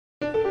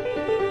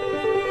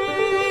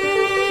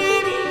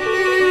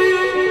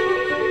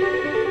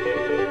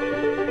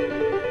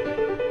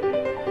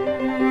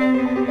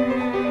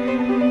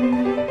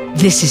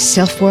This is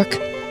SelfWork,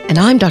 and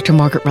I'm Dr.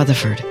 Margaret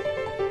Rutherford.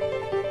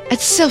 At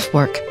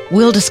SelfWork,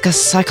 we'll discuss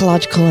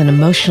psychological and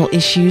emotional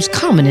issues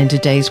common in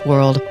today's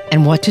world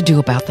and what to do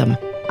about them.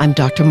 I'm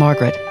Dr.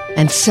 Margaret,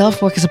 and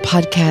SelfWork is a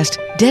podcast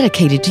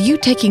dedicated to you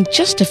taking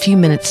just a few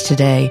minutes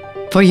today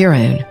for your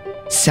own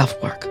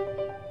self-work.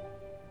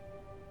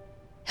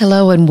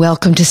 Hello and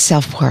welcome to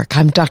SelfWork.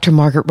 I'm Dr.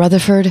 Margaret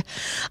Rutherford.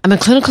 I'm a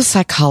clinical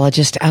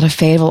psychologist out of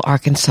Fayetteville,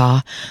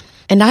 Arkansas,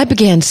 and I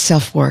began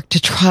SelfWork to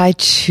try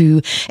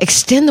to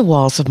extend the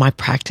walls of my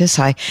practice.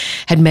 I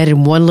had met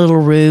in one little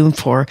room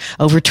for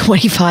over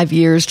 25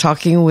 years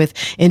talking with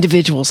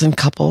individuals and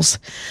couples.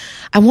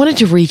 I wanted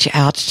to reach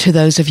out to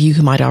those of you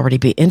who might already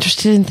be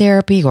interested in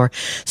therapy or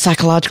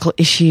psychological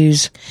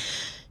issues,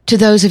 to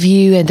those of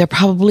you, and there are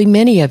probably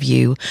many of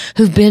you,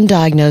 who've been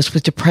diagnosed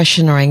with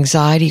depression or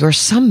anxiety or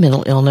some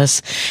mental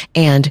illness,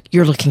 and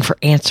you're looking for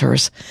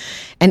answers.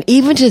 And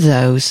even to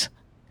those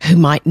who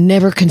might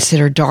never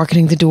consider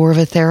darkening the door of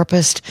a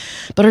therapist,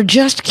 but are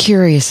just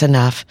curious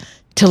enough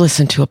to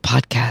listen to a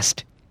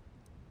podcast.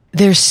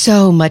 There's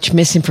so much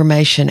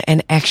misinformation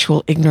and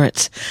actual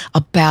ignorance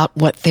about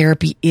what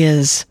therapy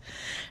is.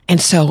 And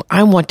so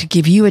I want to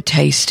give you a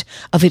taste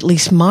of at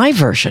least my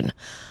version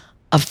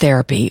of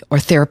therapy or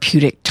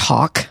therapeutic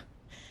talk,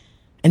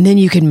 and then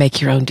you can make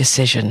your own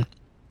decision.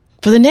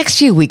 For the next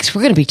few weeks,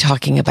 we're going to be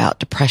talking about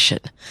depression.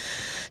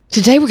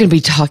 Today, we're going to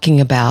be talking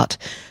about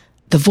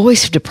the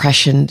voice of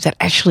depression that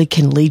actually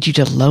can lead you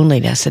to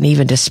loneliness and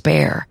even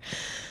despair.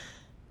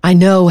 I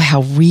know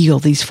how real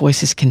these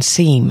voices can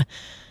seem.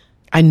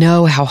 I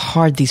know how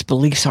hard these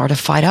beliefs are to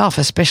fight off,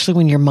 especially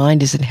when your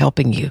mind isn't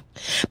helping you.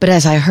 But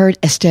as I heard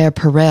Esther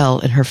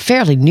Perel in her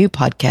fairly new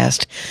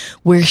podcast,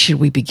 Where Should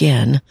We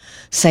Begin?,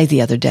 say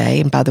the other day,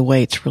 and by the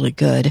way, it's really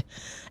good,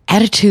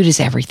 attitude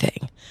is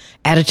everything.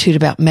 Attitude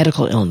about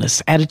medical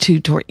illness,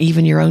 attitude toward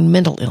even your own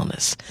mental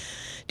illness.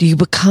 Do you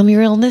become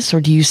your illness,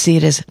 or do you see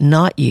it as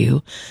not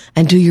you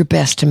and do your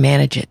best to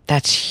manage it?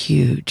 That's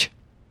huge.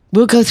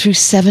 We'll go through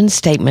 7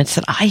 statements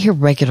that I hear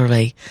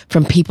regularly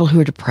from people who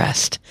are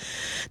depressed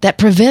that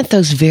prevent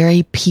those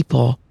very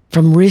people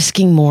from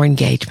risking more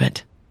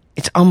engagement.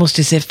 It's almost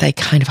as if they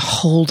kind of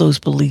hold those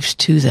beliefs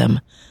to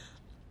them,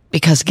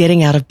 because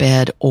getting out of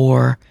bed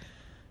or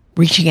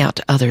reaching out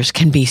to others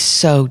can be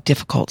so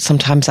difficult.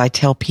 Sometimes I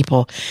tell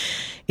people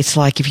it's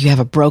like if you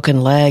have a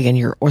broken leg and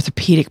your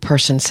orthopedic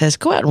person says,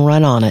 go out and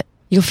run on it.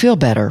 You'll feel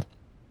better.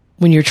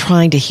 When you're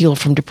trying to heal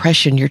from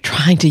depression, you're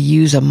trying to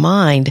use a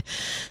mind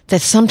that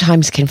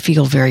sometimes can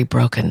feel very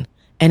broken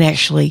and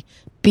actually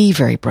be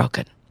very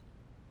broken.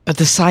 But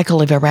the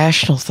cycle of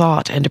irrational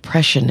thought and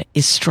depression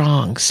is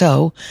strong.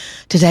 So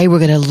today we're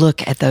going to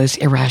look at those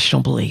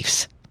irrational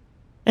beliefs.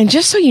 And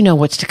just so you know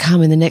what's to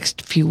come in the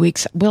next few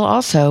weeks, we'll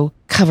also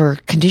cover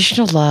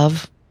conditional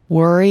love,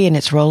 worry and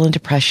its role in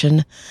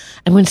depression,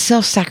 and when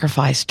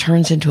self-sacrifice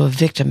turns into a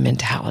victim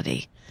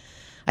mentality.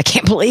 I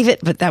can't believe it,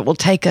 but that will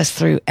take us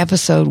through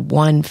episode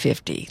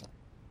 150.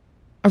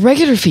 A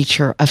regular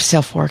feature of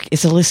SelfWork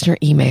is a listener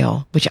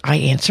email, which I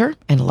answer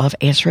and love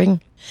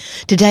answering.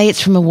 Today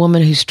it's from a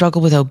woman who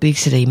struggled with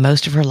obesity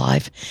most of her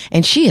life,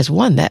 and she has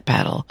won that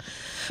battle.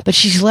 But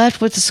she's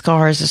left with the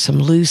scars of some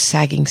loose,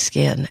 sagging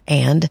skin,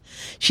 and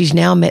she's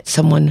now met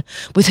someone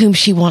with whom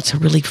she wants a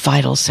really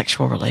vital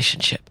sexual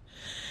relationship.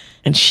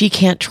 And she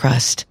can't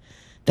trust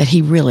that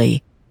he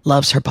really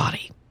loves her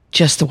body,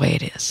 just the way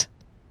it is.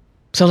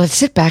 So let's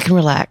sit back and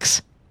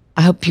relax.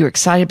 I hope you're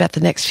excited about the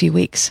next few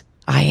weeks.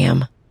 I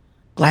am.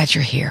 Glad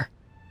you're here.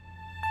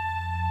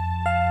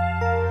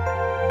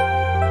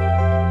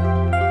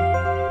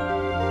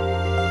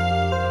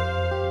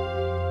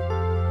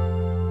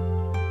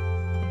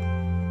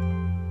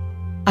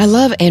 I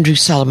love Andrew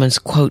Solomon's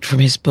quote from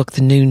his book,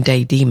 The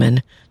Noonday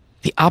Demon.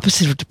 The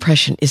opposite of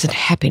depression isn't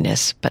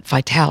happiness, but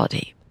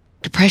vitality.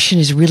 Depression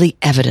is really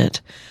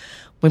evident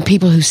when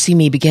people who see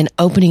me begin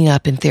opening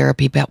up in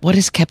therapy about what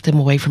has kept them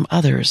away from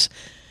others,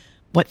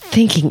 what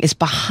thinking is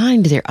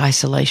behind their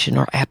isolation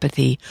or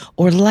apathy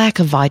or lack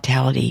of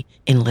vitality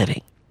in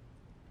living.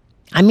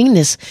 I mean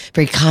this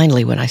very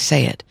kindly when I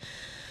say it.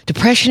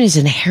 Depression is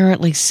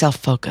inherently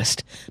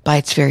self-focused by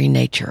its very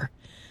nature.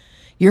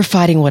 You're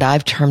fighting what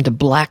I've termed a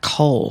black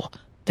hole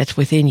that's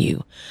within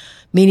you,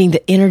 meaning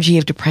the energy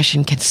of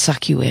depression can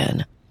suck you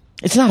in.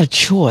 It's not a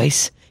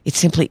choice. It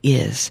simply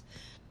is.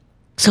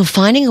 So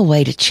finding a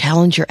way to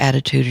challenge your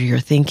attitude or your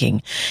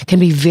thinking can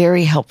be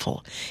very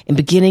helpful in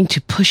beginning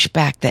to push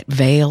back that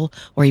veil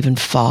or even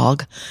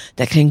fog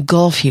that can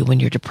engulf you when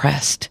you're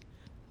depressed.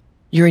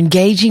 Your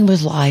engaging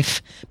with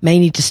life may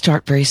need to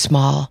start very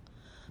small,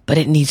 but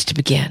it needs to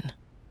begin.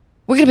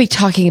 We're going to be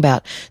talking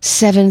about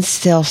 7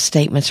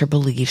 self-statements or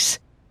beliefs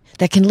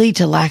that can lead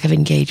to lack of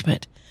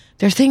engagement.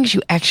 They're things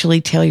you actually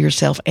tell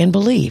yourself and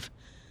believe.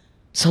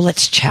 So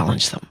let's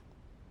challenge them.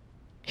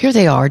 Here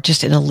they are,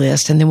 just in a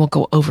list, and then we'll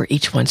go over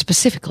each one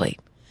specifically.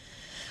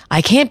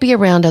 I can't be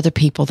around other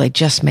people. They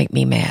just make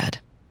me mad.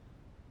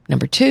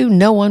 Number 2,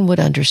 no one would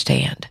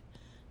understand.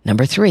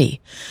 Number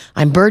 3,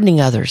 I'm burdening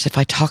others if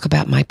I talk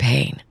about my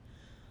pain.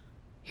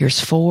 Here's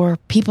 4,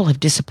 people have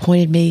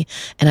disappointed me,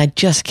 and I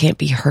just can't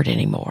be hurt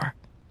anymore.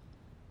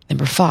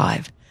 Number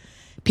 5,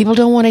 people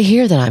don't want to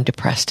hear that I'm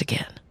depressed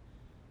again.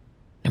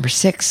 Number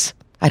 6,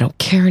 I don't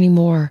care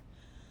anymore.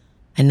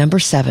 And number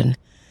 7,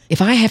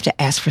 if I have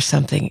to ask for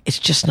something, it's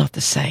just not the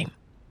same.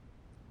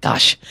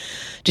 Gosh,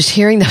 just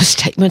hearing those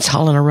statements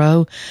all in a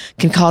row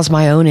can cause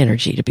my own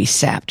energy to be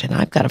sapped, and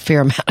I've got a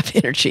fair amount of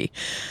energy.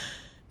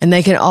 And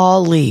they can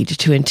all lead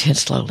to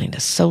intense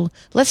loneliness. So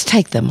let's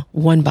take them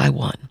one by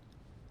one.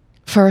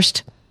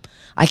 First,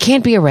 I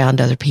can't be around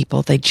other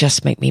people. They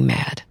just make me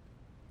mad.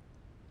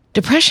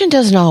 Depression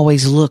doesn't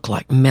always look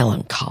like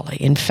melancholy.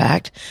 In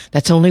fact,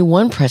 that's only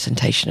one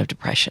presentation of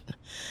depression.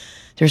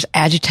 There's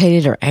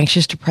agitated or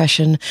anxious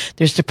depression.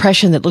 There's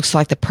depression that looks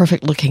like the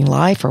perfect looking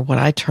life, or what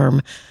I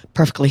term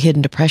perfectly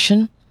hidden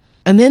depression.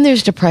 And then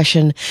there's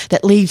depression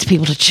that leads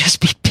people to just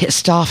be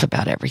pissed off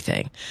about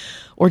everything,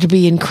 or to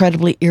be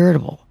incredibly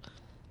irritable.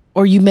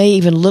 Or you may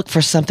even look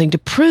for something to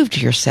prove to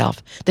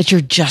yourself that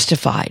you're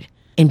justified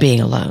in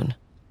being alone.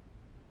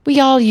 We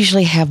all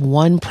usually have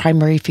one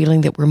primary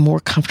feeling that we're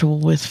more comfortable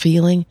with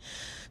feeling.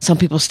 Some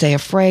people stay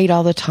afraid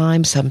all the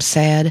time, some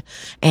sad,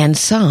 and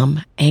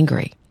some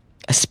angry,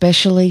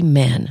 especially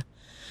men.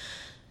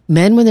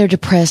 Men, when they're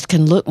depressed,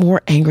 can look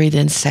more angry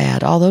than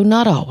sad, although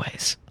not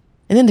always.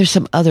 And then there's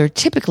some other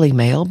typically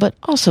male, but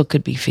also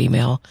could be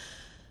female,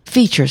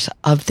 features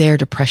of their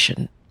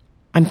depression.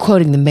 I'm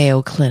quoting the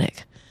Mayo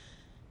Clinic.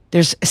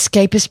 There's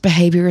escapist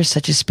behaviors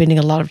such as spending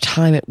a lot of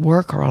time at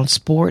work or on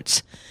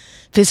sports,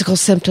 physical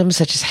symptoms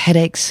such as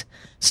headaches,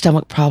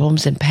 stomach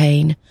problems, and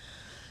pain,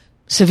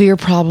 severe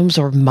problems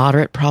or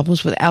moderate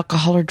problems with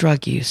alcohol or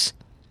drug use,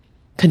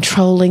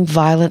 controlling,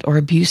 violent, or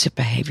abusive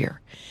behavior,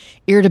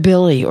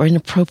 irritability or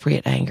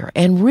inappropriate anger,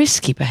 and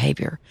risky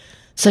behavior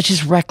such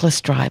as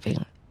reckless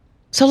driving.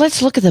 So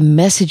let's look at the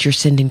message you're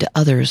sending to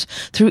others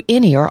through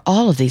any or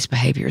all of these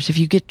behaviors. If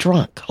you get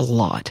drunk a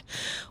lot,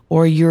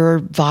 or you're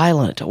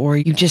violent, or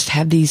you just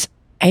have these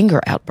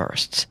anger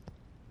outbursts,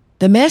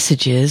 the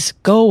message is,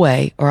 go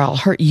away or I'll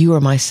hurt you or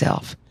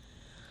myself.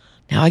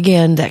 Now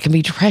again, that can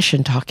be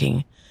depression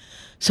talking.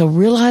 So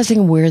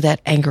realizing where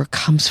that anger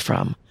comes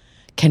from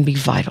can be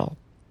vital.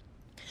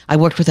 I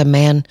worked with a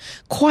man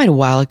quite a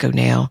while ago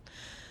now.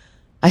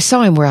 I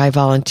saw him where I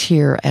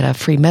volunteer at a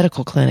free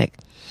medical clinic,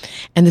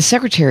 and the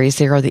secretaries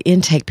there, or the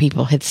intake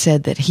people, had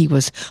said that he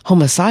was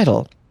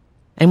homicidal.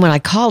 And when I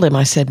called him,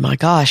 I said, my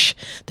gosh,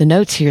 the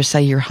notes here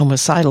say you're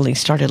homicidal. And he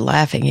started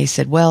laughing. He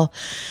said, well,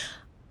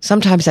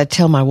 sometimes I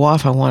tell my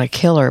wife I want to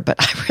kill her, but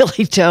I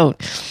really don't.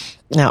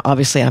 Now,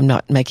 obviously, I'm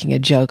not making a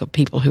joke of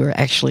people who are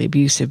actually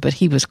abusive, but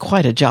he was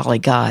quite a jolly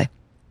guy.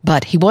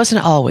 But he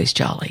wasn't always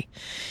jolly.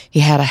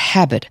 He had a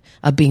habit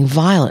of being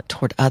violent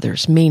toward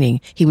others,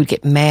 meaning he would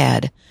get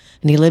mad,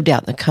 and he lived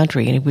out in the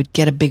country, and he would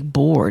get a big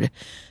board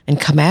and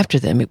come after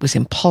them. It was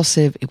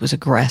impulsive, it was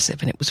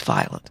aggressive, and it was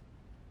violent.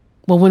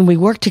 Well, when we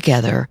worked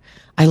together,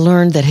 I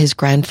learned that his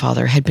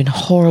grandfather had been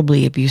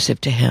horribly abusive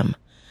to him.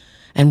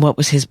 And what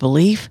was his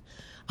belief?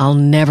 I'll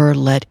never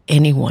let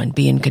anyone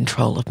be in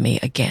control of me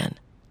again.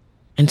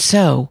 And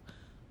so,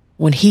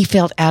 when he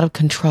felt out of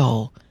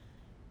control,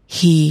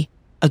 he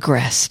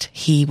aggressed.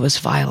 He was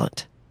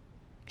violent.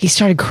 He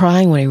started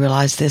crying when he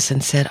realized this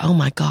and said, oh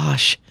my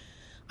gosh,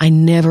 I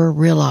never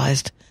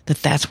realized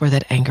that that's where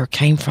that anger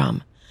came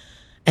from.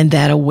 And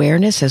that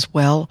awareness, as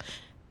well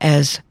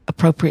as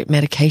appropriate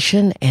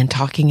medication and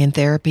talking in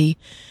therapy,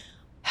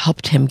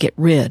 helped him get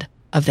rid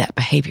of that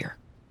behavior.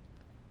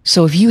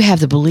 So if you have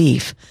the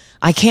belief,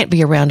 I can't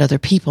be around other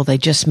people, they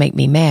just make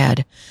me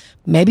mad,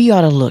 maybe you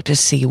ought to look to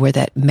see where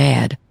that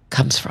mad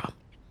comes from.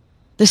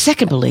 The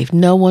second belief,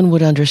 no one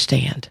would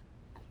understand.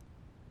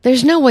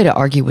 There's no way to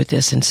argue with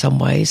this in some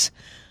ways.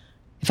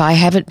 If I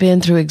haven't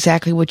been through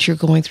exactly what you're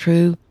going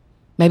through,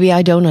 maybe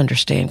I don't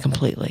understand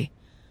completely.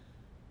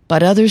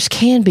 But others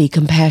can be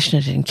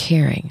compassionate and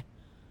caring.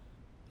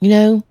 You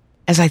know,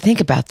 as I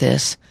think about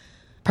this,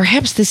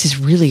 perhaps this is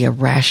really a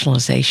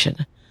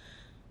rationalization.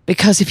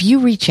 Because if you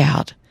reach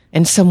out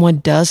and someone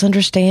does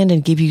understand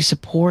and give you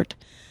support,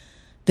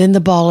 then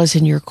the ball is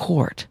in your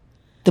court.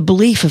 The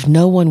belief of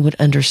no one would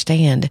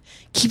understand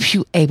keeps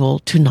you able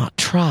to not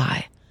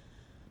try.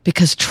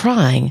 Because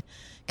trying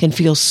can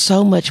feel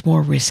so much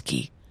more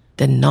risky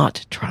than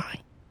not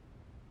trying.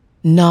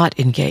 Not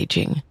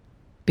engaging,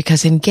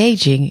 because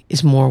engaging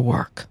is more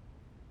work.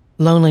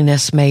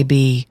 Loneliness may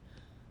be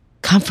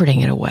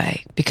comforting in a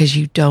way because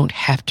you don't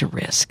have to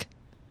risk.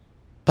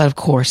 But of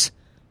course,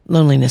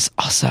 loneliness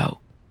also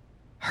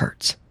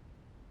hurts.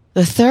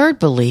 The third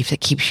belief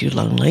that keeps you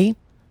lonely,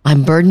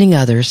 I'm burdening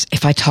others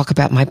if I talk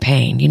about my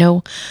pain. You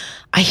know,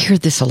 I hear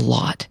this a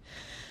lot.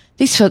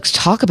 These folks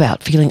talk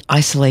about feeling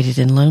isolated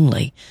and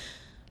lonely,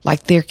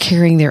 like they're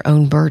carrying their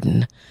own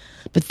burden,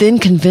 but then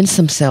convince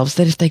themselves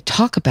that if they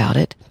talk about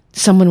it,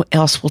 someone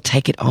else will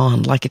take it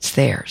on like it's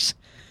theirs.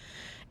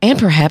 And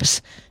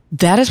perhaps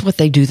that is what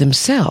they do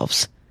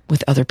themselves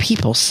with other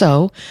people.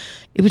 So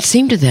it would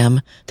seem to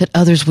them that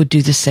others would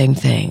do the same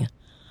thing.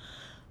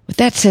 What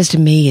that says to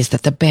me is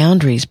that the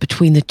boundaries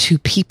between the two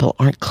people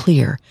aren't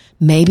clear,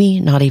 maybe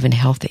not even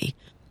healthy.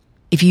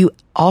 If you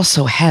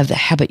also have the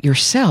habit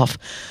yourself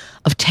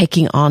of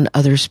taking on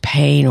others'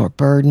 pain or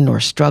burden or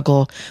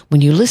struggle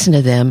when you listen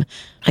to them,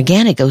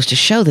 again, it goes to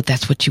show that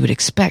that's what you would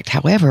expect.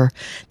 However,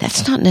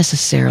 that's not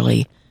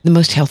necessarily the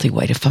most healthy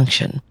way to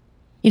function.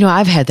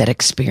 I've had that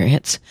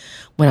experience.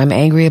 When I'm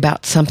angry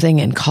about something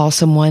and call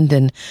someone,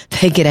 then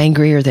they get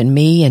angrier than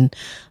me, and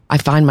I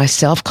find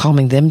myself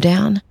calming them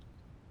down.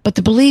 But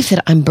the belief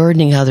that I'm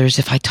burdening others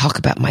if I talk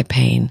about my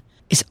pain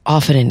is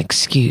often an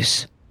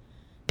excuse.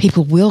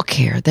 People will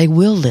care. They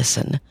will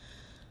listen.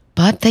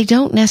 But they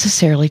don't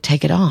necessarily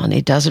take it on.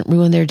 It doesn't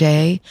ruin their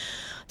day.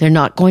 They're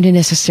not going to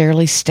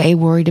necessarily stay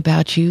worried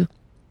about you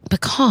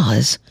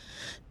because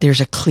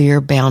there's a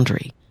clear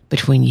boundary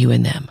between you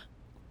and them.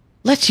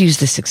 Let's use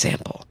this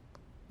example,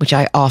 which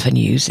I often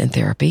use in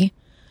therapy.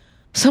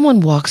 Someone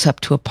walks up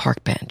to a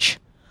park bench.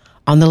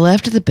 On the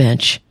left of the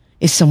bench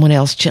is someone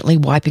else gently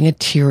wiping a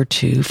tear or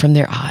two from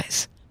their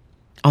eyes.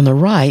 On the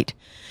right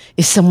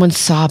is someone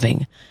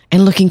sobbing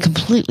and looking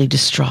completely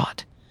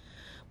distraught.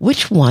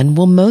 Which one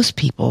will most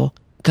people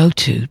go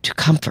to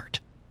comfort,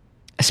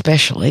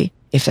 especially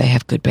if they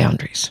have good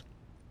boundaries?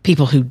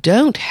 People who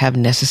don't have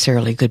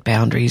necessarily good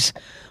boundaries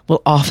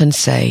will often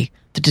say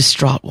the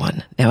distraught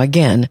one. Now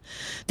again,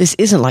 this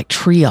isn't like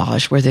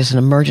triage where there's an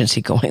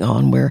emergency going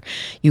on where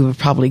you would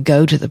probably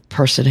go to the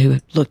person who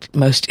looked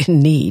most in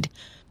need.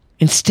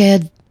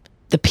 Instead,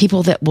 the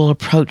people that will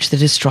approach the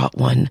distraught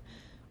one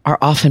are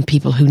often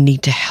people who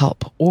need to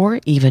help or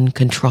even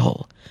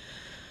control,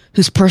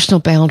 whose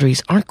personal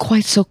boundaries aren't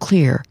quite so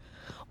clear,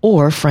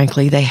 or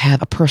frankly, they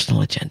have a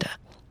personal agenda.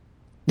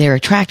 They're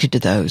attracted to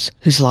those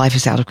whose life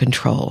is out of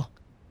control.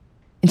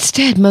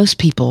 Instead, most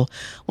people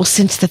will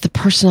sense that the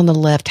person on the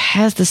left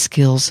has the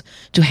skills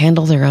to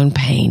handle their own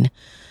pain,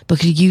 but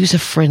could use a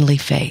friendly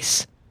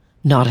face,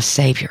 not a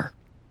savior.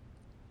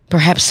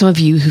 Perhaps some of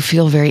you who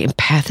feel very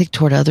empathic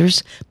toward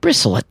others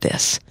bristle at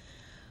this.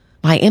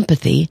 My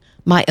empathy,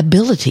 my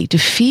ability to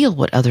feel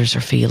what others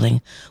are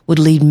feeling, would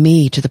lead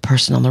me to the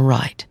person on the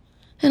right.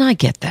 And I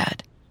get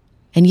that.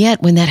 And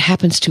yet, when that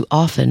happens too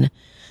often,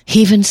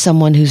 even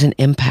someone who's an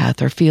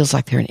empath or feels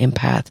like they're an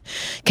empath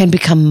can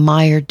become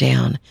mired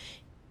down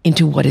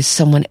into what is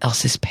someone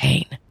else's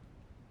pain.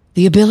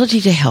 The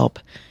ability to help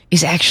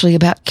is actually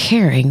about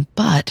caring,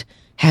 but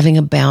having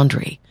a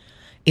boundary.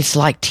 It's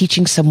like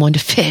teaching someone to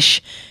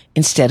fish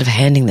instead of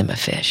handing them a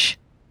fish.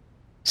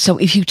 So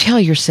if you tell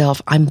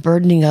yourself, I'm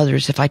burdening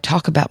others if I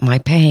talk about my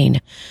pain,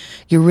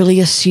 you're really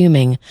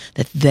assuming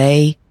that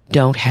they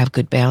don't have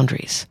good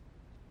boundaries.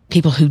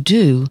 People who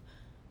do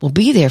will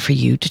be there for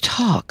you to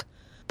talk,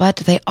 but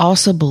they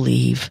also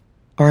believe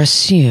or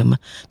assume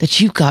that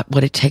you've got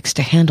what it takes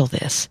to handle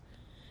this.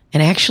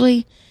 And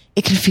actually,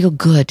 it can feel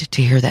good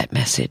to hear that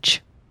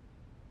message.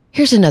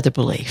 Here's another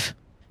belief.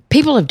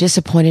 People have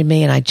disappointed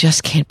me and I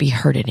just can't be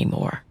hurt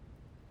anymore.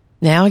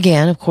 Now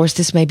again, of course,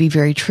 this may be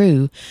very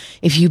true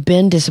if you've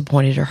been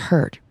disappointed or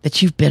hurt,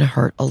 that you've been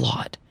hurt a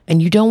lot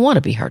and you don't want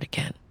to be hurt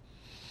again.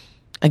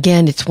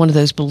 Again, it's one of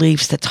those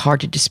beliefs that's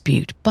hard to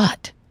dispute,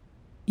 but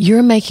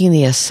you're making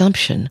the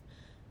assumption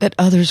that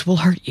others will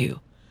hurt you,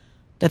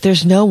 that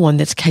there's no one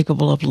that's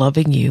capable of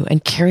loving you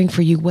and caring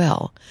for you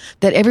well,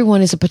 that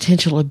everyone is a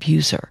potential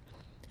abuser.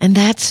 And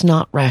that's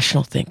not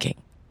rational thinking.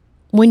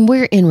 When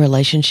we're in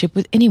relationship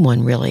with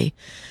anyone, really,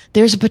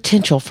 there's a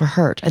potential for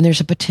hurt and there's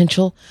a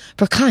potential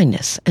for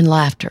kindness and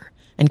laughter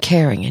and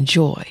caring and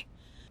joy.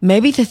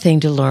 Maybe the thing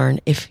to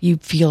learn if you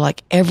feel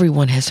like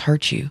everyone has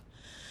hurt you,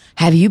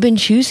 have you been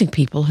choosing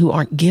people who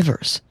aren't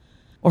givers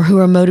or who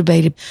are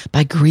motivated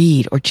by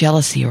greed or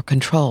jealousy or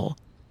control?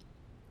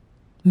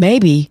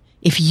 Maybe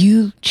if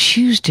you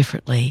choose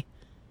differently,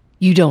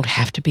 you don't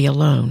have to be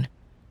alone,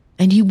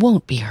 and you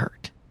won't be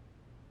hurt.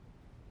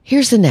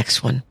 Here's the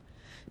next one.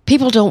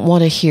 People don't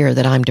want to hear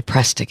that I'm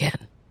depressed again.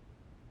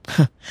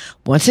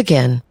 Once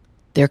again,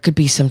 there could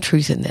be some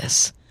truth in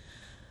this.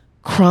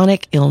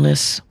 Chronic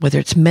illness, whether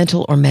it's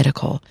mental or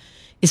medical,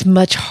 is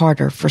much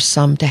harder for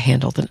some to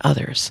handle than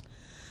others.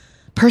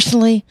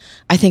 Personally,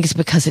 I think it's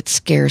because it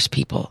scares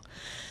people.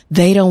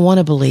 They don't want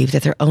to believe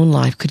that their own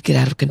life could get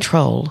out of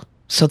control,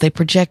 so they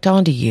project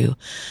onto you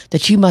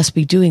that you must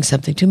be doing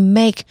something to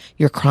make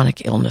your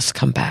chronic illness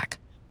come back.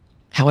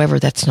 However,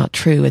 that's not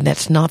true, and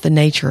that's not the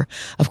nature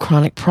of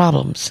chronic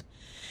problems.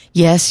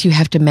 Yes, you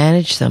have to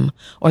manage them,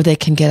 or they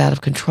can get out of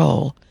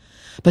control.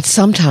 But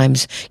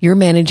sometimes you're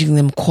managing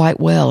them quite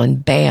well,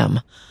 and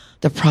bam,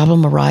 the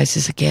problem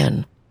arises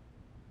again.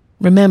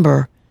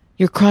 Remember,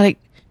 your chronic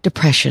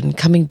depression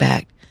coming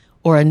back,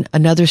 or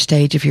another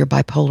stage of your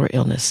bipolar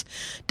illness,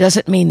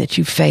 doesn't mean that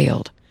you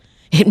failed.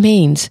 It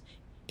means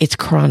it's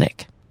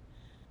chronic.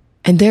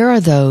 And there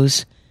are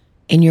those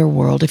in your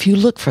world, if you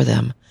look for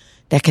them,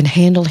 that can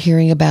handle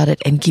hearing about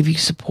it and give you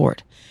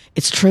support.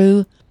 It's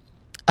true,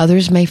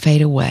 others may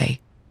fade away,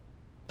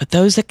 but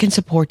those that can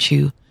support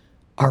you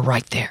are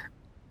right there.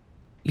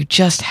 You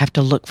just have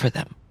to look for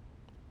them.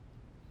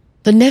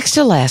 The next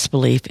to last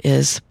belief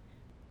is,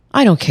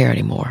 I don't care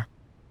anymore.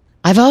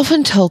 I've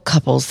often told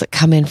couples that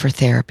come in for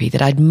therapy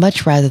that I'd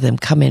much rather them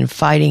come in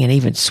fighting and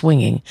even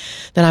swinging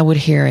than I would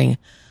hearing,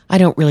 I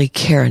don't really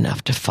care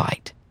enough to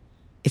fight.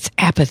 It's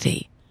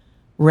apathy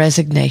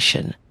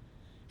resignation.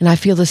 And I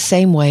feel the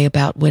same way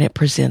about when it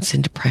presents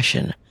in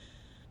depression.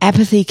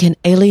 Apathy can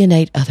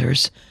alienate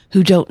others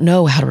who don't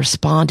know how to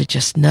respond to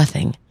just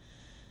nothing.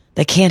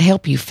 They can't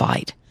help you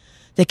fight.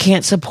 They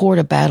can't support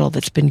a battle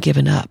that's been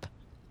given up.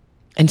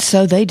 And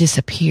so they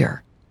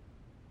disappear.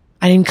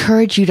 I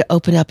encourage you to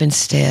open up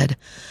instead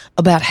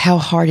about how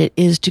hard it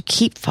is to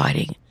keep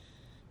fighting,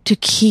 to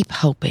keep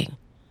hoping.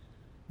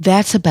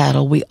 That's a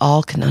battle we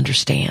all can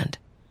understand.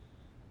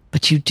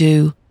 But you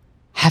do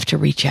have to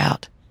reach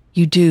out.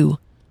 You do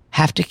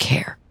have to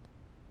care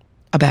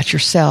about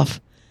yourself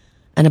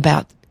and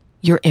about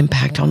your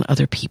impact on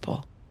other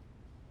people.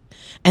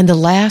 And the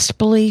last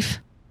belief,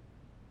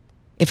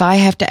 if I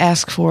have to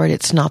ask for it,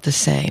 it's not the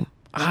same.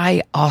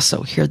 I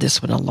also hear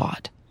this one a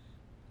lot.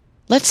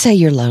 Let's say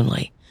you're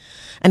lonely,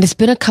 and it's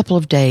been a couple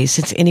of days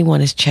since anyone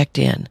has checked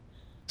in,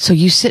 so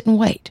you sit and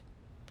wait.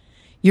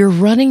 You're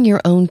running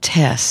your own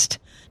test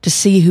to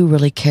see who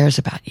really cares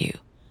about you.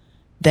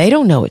 They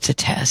don't know it's a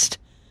test.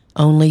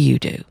 Only you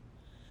do.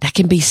 That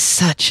can be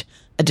such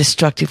a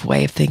destructive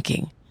way of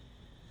thinking.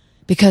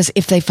 Because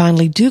if they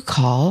finally do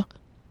call,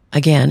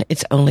 again,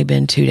 it's only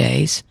been 2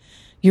 days,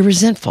 you're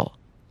resentful.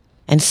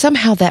 And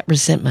somehow that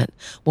resentment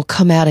will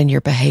come out in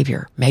your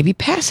behavior, maybe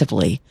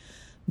passively,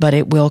 but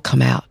it will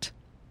come out.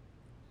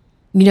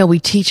 You know, we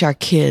teach our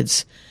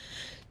kids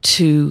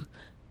to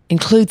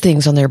include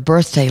things on their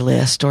birthday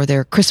list or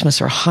their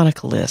Christmas or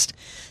Hanukkah list,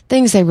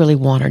 things they really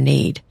want or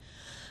need.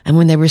 And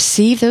when they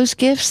receive those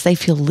gifts, they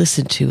feel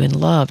listened to and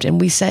loved.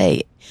 And we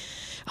say,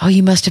 oh,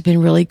 you must have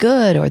been really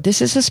good, or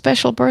this is a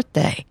special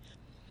birthday.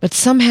 But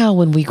somehow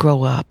when we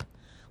grow up,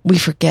 we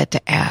forget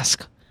to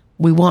ask.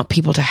 We want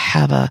people to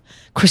have a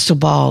crystal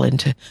ball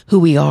into who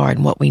we are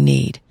and what we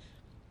need.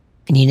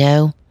 And you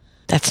know,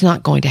 that's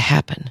not going to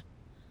happen.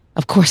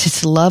 Of course,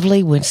 it's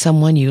lovely when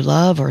someone you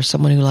love or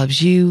someone who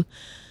loves you,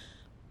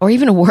 or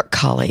even a work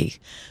colleague,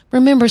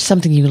 remembers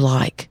something you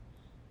like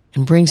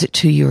and brings it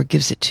to you or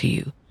gives it to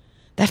you.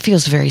 That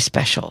feels very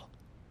special.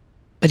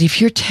 But if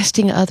you're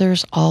testing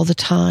others all the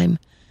time,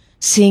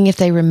 seeing if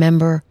they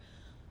remember,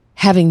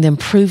 having them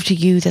prove to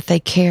you that they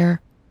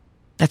care,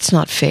 that's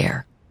not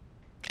fair.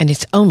 And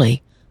it's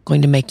only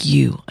going to make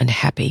you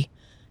unhappy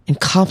and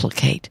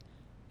complicate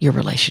your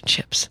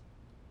relationships.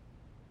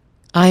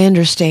 I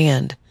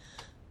understand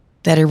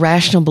that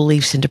irrational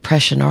beliefs in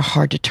depression are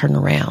hard to turn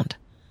around.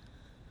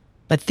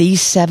 But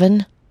these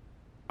 7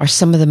 are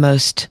some of the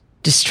most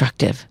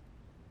destructive.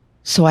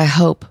 So I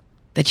hope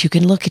that you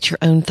can look at your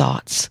own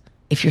thoughts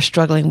if you're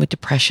struggling with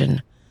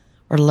depression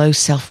or low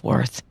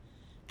self-worth.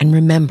 And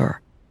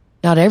remember,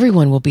 not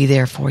everyone will be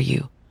there for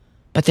you,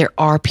 but there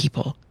are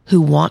people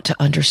who want to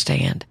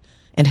understand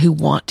and who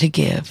want to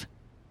give.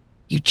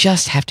 You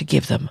just have to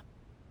give them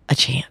a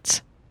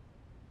chance.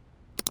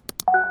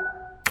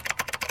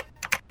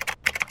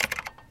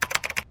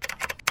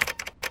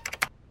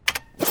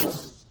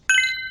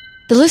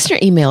 The listener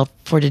email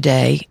for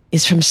today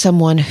is from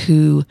someone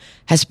who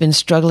has been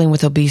struggling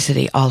with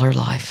obesity all her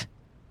life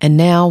and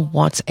now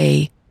wants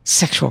a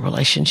sexual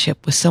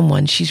relationship with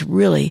someone she's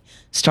really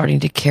starting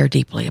to care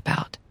deeply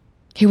about.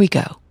 Here we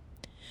go.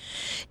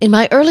 In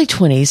my early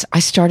 20s, I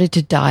started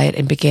to diet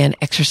and began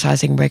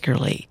exercising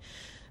regularly,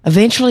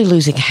 eventually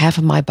losing half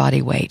of my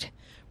body weight,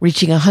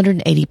 reaching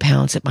 180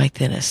 pounds at my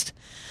thinnest.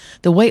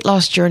 The weight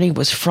loss journey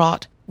was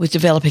fraught with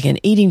developing an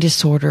eating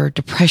disorder,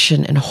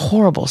 depression, and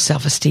horrible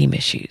self-esteem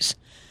issues.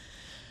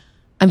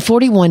 I'm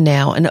 41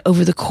 now, and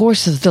over the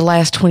course of the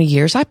last 20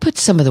 years, I put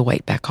some of the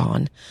weight back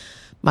on.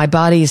 My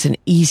body is an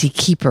easy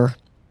keeper,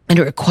 and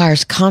it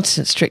requires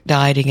constant strict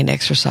dieting and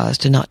exercise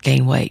to not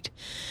gain weight.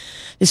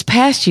 This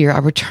past year, I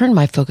returned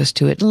my focus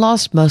to it and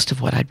lost most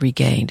of what I'd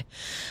regained.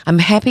 I'm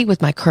happy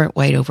with my current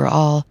weight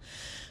overall,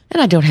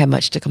 and I don't have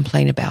much to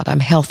complain about.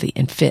 I'm healthy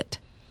and fit.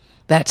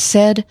 That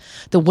said,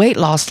 the weight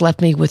loss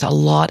left me with a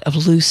lot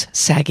of loose,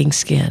 sagging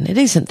skin. It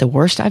isn't the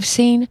worst I've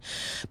seen,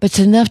 but it's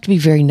enough to be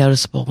very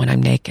noticeable when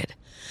I'm naked.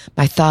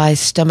 My thighs,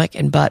 stomach,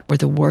 and butt were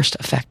the worst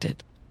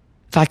affected.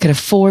 If I could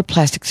afford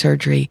plastic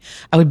surgery,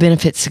 I would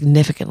benefit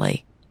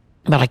significantly.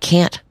 But I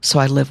can't, so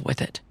I live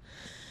with it.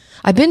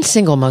 I've been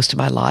single most of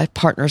my life,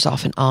 partners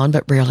off and on,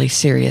 but rarely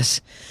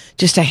serious.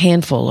 Just a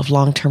handful of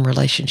long-term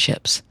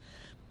relationships.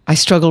 I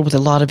struggled with a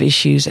lot of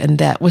issues, and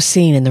that was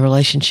seen in the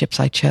relationships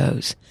I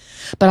chose.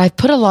 But I've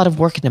put a lot of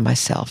work into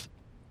myself,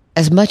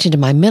 as much into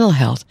my mental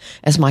health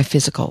as my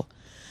physical.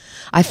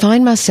 I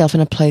find myself in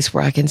a place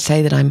where I can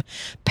say that I'm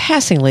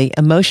passingly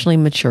emotionally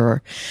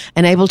mature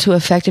and able to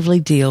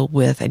effectively deal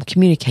with and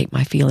communicate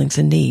my feelings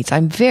and needs.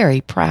 I'm very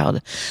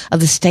proud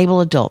of the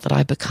stable adult that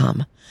I've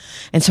become.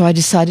 And so I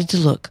decided to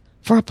look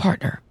for a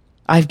partner.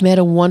 I've met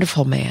a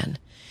wonderful man.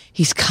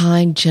 He's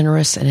kind,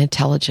 generous, and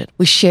intelligent.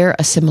 We share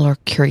a similar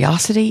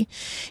curiosity,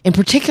 in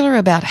particular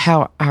about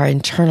how our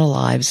internal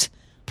lives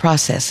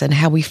process and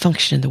how we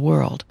function in the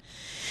world.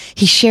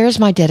 He shares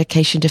my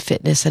dedication to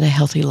fitness and a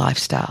healthy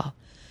lifestyle.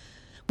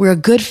 We're a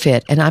good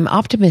fit, and I'm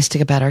optimistic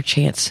about our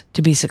chance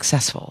to be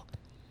successful.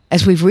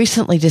 As we've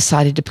recently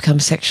decided to become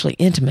sexually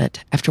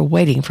intimate after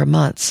waiting for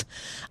months,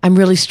 I'm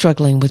really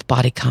struggling with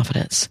body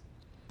confidence.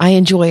 I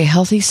enjoy a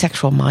healthy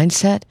sexual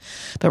mindset,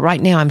 but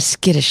right now I'm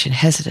skittish and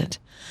hesitant.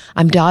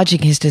 I'm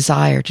dodging his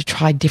desire to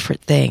try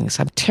different things.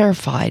 I'm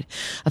terrified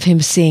of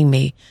him seeing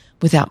me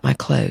without my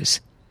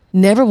clothes.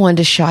 Never one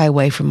to shy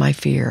away from my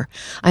fear.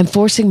 I'm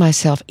forcing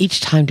myself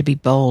each time to be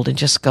bold and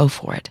just go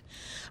for it.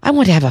 I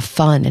want to have a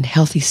fun and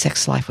healthy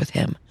sex life with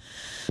him.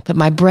 But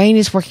my brain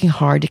is working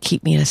hard to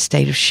keep me in a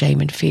state of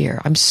shame and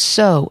fear. I'm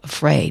so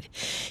afraid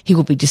he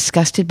will be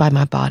disgusted by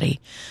my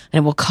body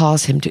and it will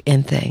cause him to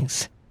end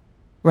things.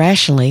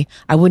 Rationally,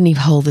 I wouldn't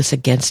even hold this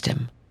against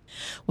him.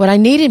 What I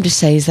need him to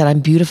say is that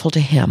I'm beautiful to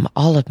him,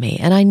 all of me,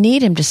 and I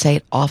need him to say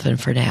it often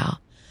for now.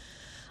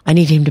 I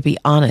need him to be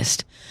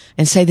honest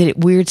and say that it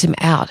weirds him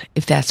out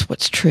if that's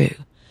what's true.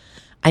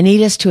 I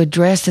need us to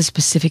address the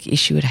specific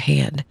issue at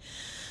hand.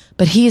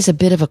 But he is a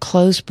bit of a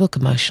closed book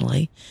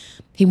emotionally.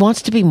 He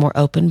wants to be more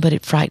open, but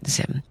it frightens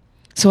him.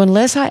 So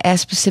unless I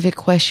ask specific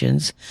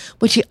questions,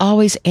 which he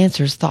always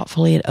answers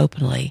thoughtfully and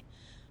openly,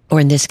 or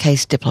in this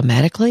case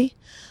diplomatically,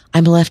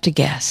 I'm left to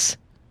guess.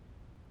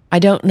 I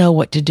don't know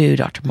what to do,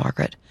 Dr.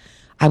 Margaret.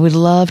 I would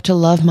love to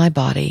love my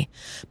body,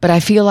 but I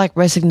feel like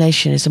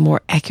resignation is a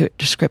more accurate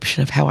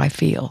description of how I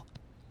feel.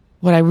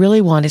 What I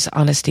really want is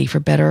honesty, for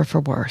better or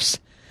for worse.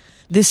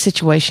 This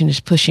situation is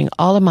pushing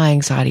all of my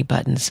anxiety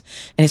buttons,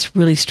 and it's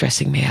really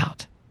stressing me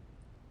out.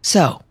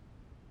 So,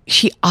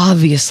 she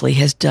obviously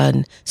has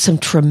done some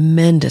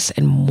tremendous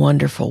and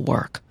wonderful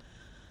work.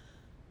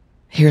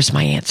 Here's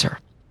my answer.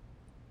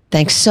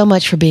 Thanks so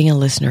much for being a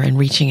listener and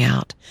reaching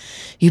out.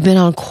 You've been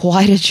on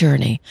quite a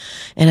journey,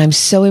 and I'm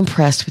so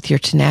impressed with your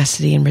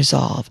tenacity and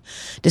resolve,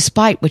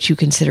 despite what you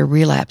consider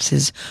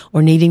relapses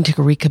or needing to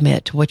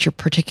recommit to what your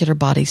particular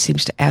body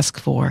seems to ask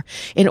for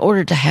in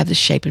order to have the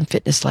shape and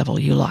fitness level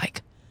you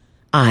like.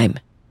 I'm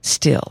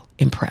still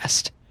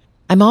impressed.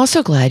 I'm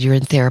also glad you're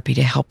in therapy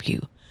to help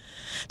you.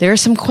 There are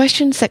some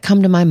questions that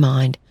come to my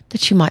mind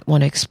that you might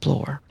want to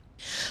explore.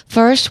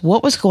 First,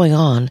 what was going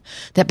on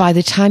that by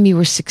the time you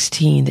were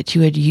 16 that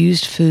you had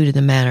used food in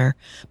the manner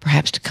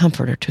perhaps to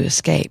comfort or to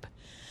escape?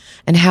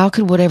 And how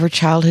could whatever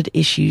childhood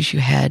issues you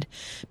had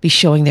be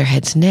showing their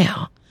heads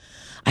now?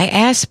 I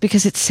ask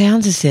because it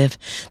sounds as if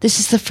this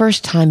is the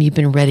first time you've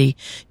been ready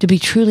to be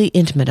truly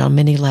intimate on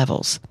many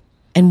levels.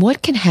 And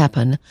what can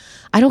happen,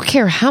 I don't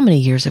care how many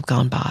years have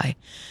gone by,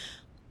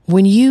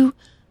 when you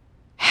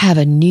have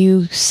a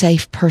new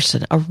safe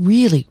person, a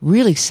really,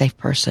 really safe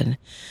person,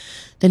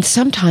 then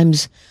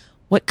sometimes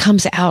what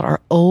comes out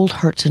are old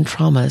hurts and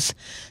traumas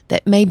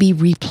that may be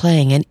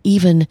replaying and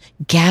even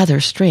gather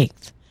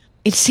strength.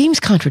 It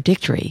seems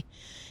contradictory.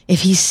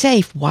 If he's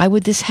safe, why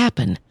would this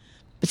happen?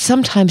 But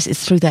sometimes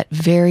it's through that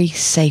very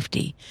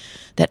safety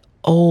that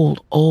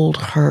old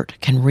hurt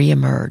can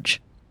reemerge.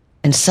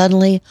 And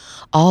suddenly,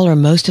 all or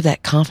most of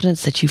that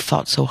confidence that you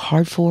fought so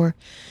hard for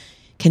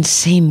can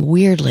seem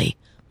weirdly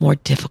more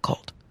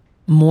difficult,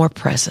 more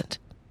present.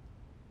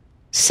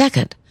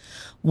 Second,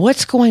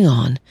 what's going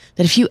on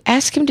that if you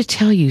ask him to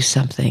tell you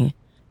something,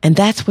 and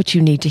that's what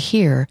you need to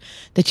hear,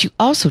 that you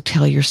also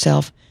tell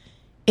yourself,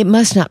 it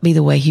must not be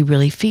the way he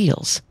really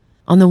feels.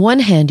 On the one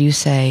hand, you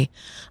say,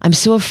 I'm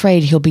so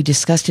afraid he'll be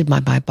disgusted by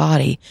my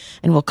body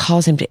and will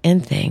cause him to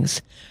end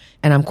things.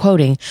 And I'm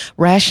quoting,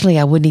 rationally,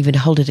 I wouldn't even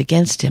hold it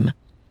against him.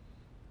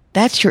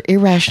 That's your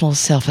irrational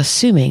self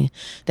assuming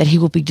that he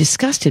will be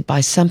disgusted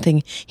by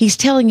something he's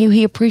telling you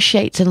he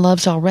appreciates and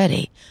loves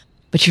already.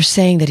 But you're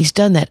saying that he's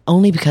done that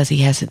only because he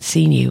hasn't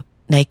seen you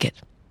naked.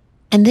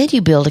 And then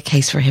you build a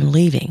case for him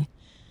leaving.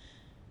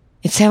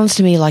 It sounds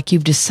to me like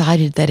you've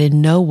decided that in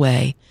no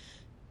way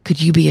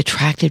could you be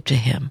attractive to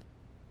him,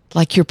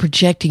 like you're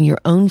projecting your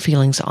own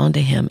feelings onto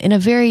him in a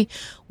very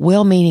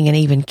well-meaning and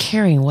even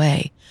caring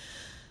way.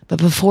 But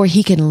before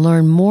he can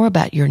learn more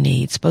about your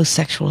needs, both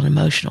sexual and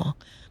emotional,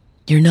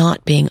 you're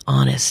not being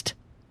honest.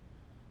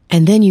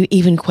 And then you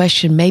even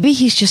question, maybe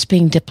he's just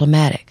being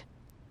diplomatic.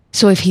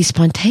 So if he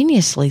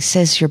spontaneously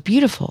says you're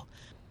beautiful,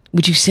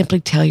 would you simply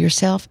tell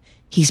yourself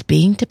he's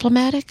being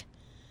diplomatic?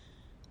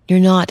 You're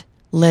not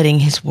letting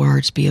his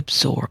words be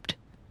absorbed.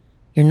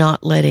 You're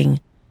not letting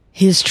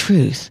his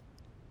truth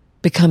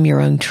become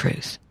your own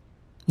truth.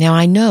 Now,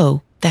 I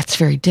know that's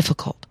very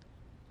difficult,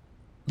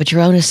 but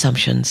your own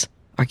assumptions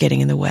are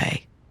getting in the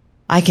way.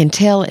 I can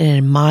tell and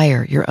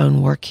admire your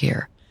own work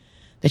here,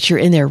 that you're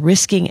in there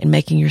risking and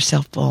making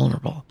yourself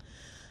vulnerable.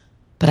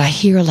 But I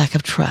hear a lack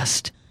of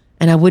trust,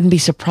 and I wouldn't be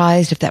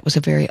surprised if that was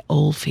a very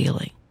old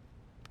feeling.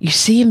 You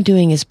see him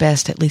doing his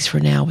best, at least for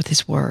now, with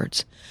his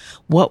words.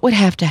 What would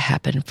have to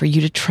happen for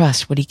you to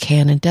trust what he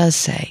can and does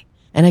say?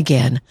 And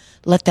again,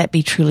 let that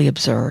be truly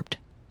observed.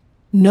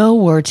 No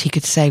words he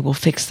could say will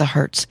fix the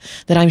hurts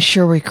that I'm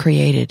sure were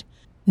created,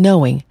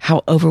 knowing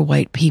how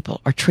overweight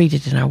people are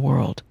treated in our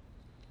world.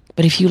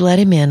 But if you let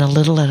him in a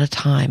little at a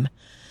time,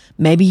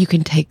 maybe you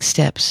can take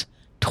steps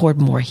toward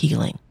more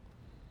healing.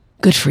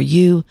 Good for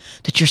you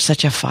that you're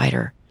such a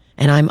fighter,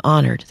 and I'm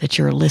honored that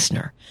you're a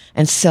listener,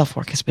 and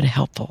SelfWork has been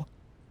helpful.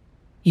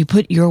 You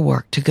put your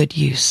work to good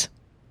use.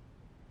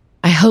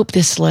 I hope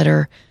this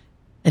letter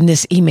and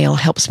this email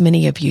helps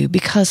many of you,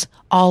 because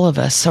all of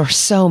us, or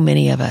so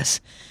many of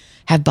us,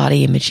 have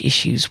body image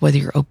issues, whether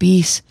you're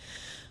obese,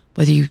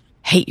 whether you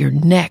hate your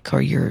neck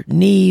or your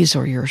knees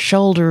or your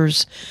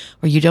shoulders,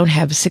 or you don't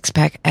have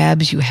six-pack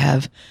abs, you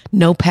have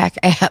no-pack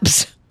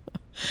abs.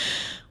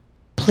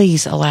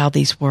 Please allow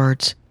these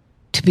words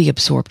to be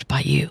absorbed by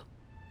you.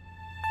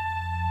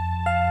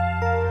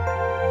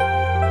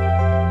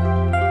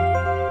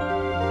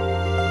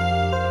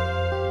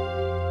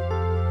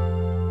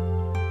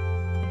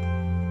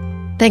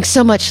 Thanks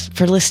so much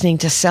for listening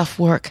to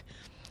SelfWork.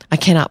 I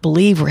cannot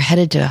believe we're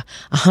headed to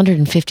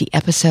 150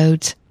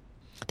 episodes.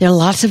 There are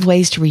lots of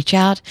ways to reach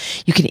out.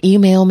 You can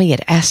email me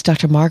at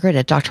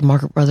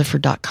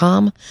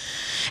askdrmargaret@drmargaretrutherford.com.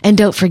 And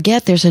don't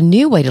forget, there's a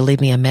new way to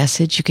leave me a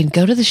message. You can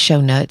go to the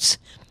show notes,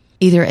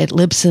 either at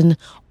Libsyn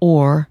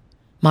or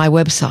my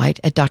website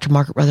at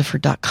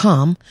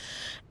drmargaretrutherford.com.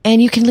 And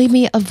you can leave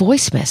me a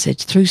voice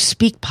message through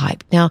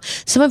SpeakPipe. Now,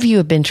 some of you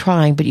have been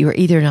trying, but you are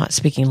either not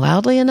speaking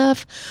loudly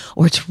enough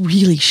or it's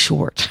really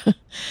short.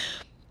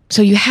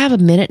 So you have a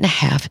minute and a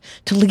half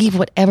to leave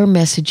whatever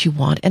message you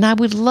want. And I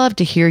would love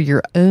to hear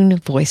your own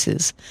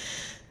voices.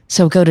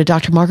 So go to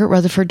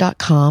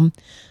drmargaretrutherford.com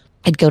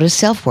and go to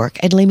SelfWork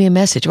and leave me a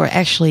message. Or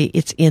actually,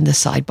 it's in the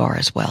sidebar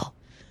as well.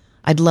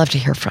 I'd love to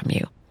hear from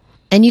you.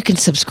 And you can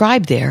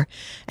subscribe there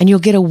and you'll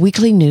get a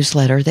weekly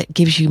newsletter that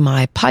gives you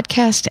my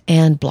podcast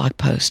and blog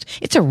post.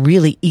 It's a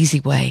really easy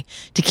way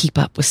to keep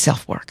up with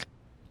SelfWork.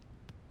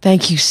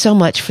 Thank you so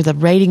much for the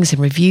ratings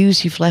and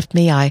reviews you've left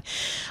me. I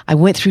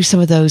went through some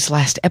of those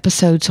last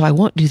episode, so I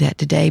won't do that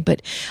today,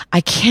 but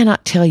I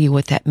cannot tell you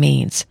what that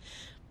means.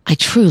 I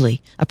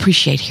truly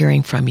appreciate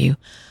hearing from you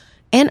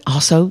and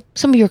also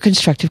some of your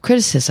constructive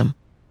criticism.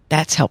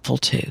 That's helpful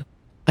too.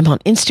 I'm on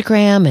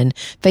Instagram and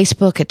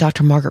Facebook at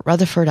Dr. Margaret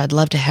Rutherford. I'd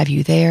love to have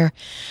you there.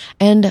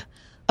 And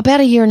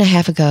about a year and a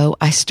half ago,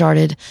 I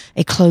started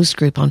a closed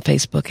group on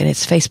Facebook, and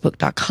it's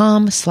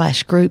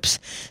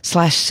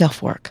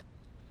facebook.com/groups/selfwork.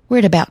 We're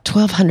at about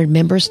 1,200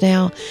 members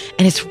now,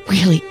 and it's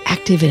really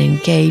active and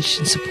engaged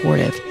and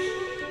supportive.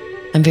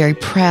 I'm very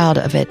proud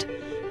of it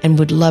and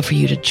would love for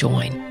you to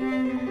join.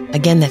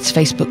 Again, that's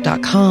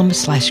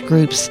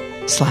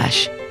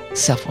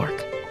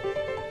facebook.com/groups/selfwork.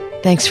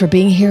 Thanks for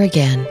being here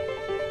again.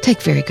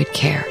 Take very good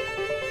care.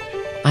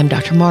 I'm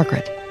Dr.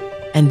 Margaret,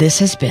 and this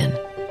has been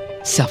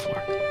SelfWork.